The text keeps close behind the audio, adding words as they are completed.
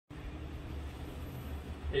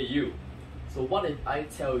Hey you, so what if I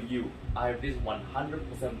tell you I have this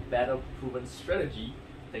 100% better proven strategy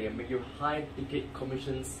that can make you high ticket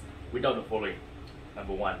commissions without the following?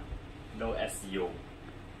 Number 1, no SEO.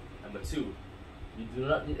 Number 2, you do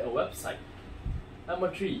not need a website. Number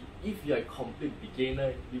 3, if you are a complete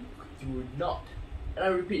beginner, you do not, and I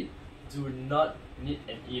repeat, do not need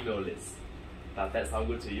an email list. Does that sound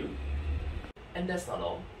good to you? And that's not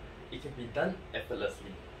all. It can be done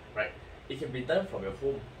effortlessly, right? It can be done from your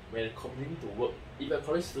home when commuting to work. If you're a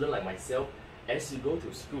college student like myself, as you go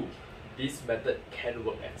to school, this method can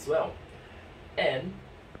work as well. And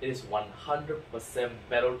it is 100%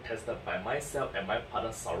 battle tested by myself and my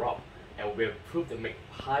partner Saurabh, and we have proved to make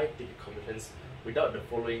high ticket commissions without the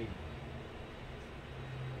following.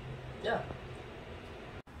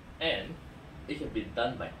 And it can be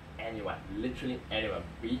done by anyone, literally anyone.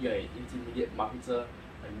 Be you an intermediate marketer,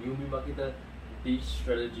 a newbie marketer, this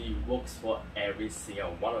strategy works for every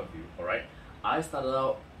single one of you. Alright, I started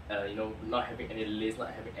out not having any list, not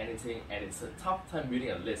having anything, and it's a tough time building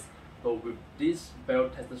a list. But with this battle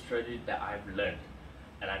tested strategy that I've learned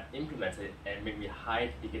and I've implemented it and made me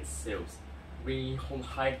high ticket sales, bringing home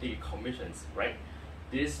high ticket commissions, right?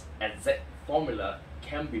 This exact formula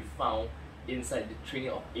can be found inside the training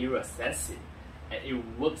of area assessing, and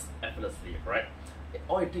it works effortlessly, right?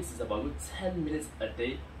 All it takes is about 10 minutes a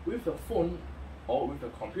day with your phone or with your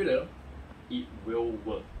computer. It will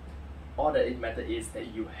work. All that it matters is that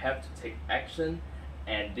you have to take action,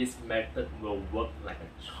 and this method will work like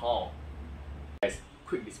a charm. Guys,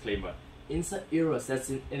 quick disclaimer. Inside area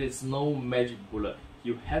assessing, it is no magic bullet.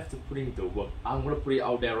 You have to put in the work. I'm gonna put it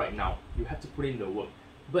out there right now. You have to put in the work.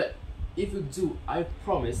 But if you do, I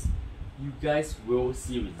promise you guys will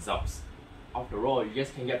see results. After all, you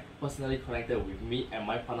guys can get personally connected with me and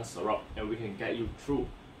my partner Saurabh, and we can guide you through,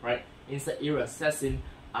 right? Inside area assessing,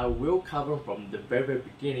 I will cover from the very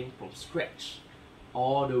beginning, from scratch,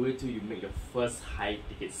 all the way to you make your first high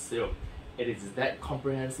ticket sale. It is that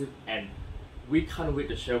comprehensive, and we can't wait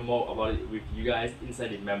to share more about it with you guys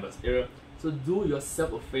inside the members area. So do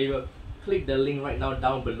yourself a favor, click the link right now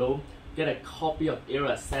down below, get a copy of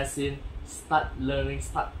area assessing, start learning,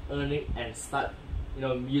 start earning, and start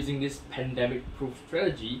using this pandemic proof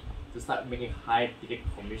strategy to start making high ticket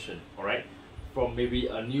commission. Alright, from maybe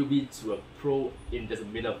a newbie to a pro in just a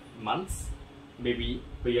minute of months, maybe,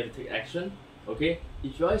 but you have to take action. Okay,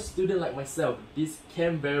 if you're a student like myself, this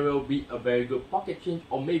can very well be a very good pocket change,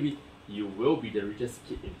 or maybe you will be the richest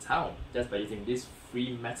kid in town just by using this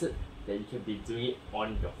free method that you can be doing it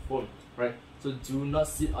on your phone, right? So do not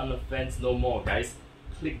sit on the fence no more, guys.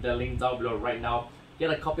 Click the link down below right now, get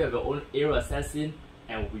a copy of your own area assessing,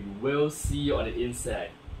 and we will see you on the inside.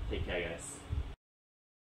 Take care, guys.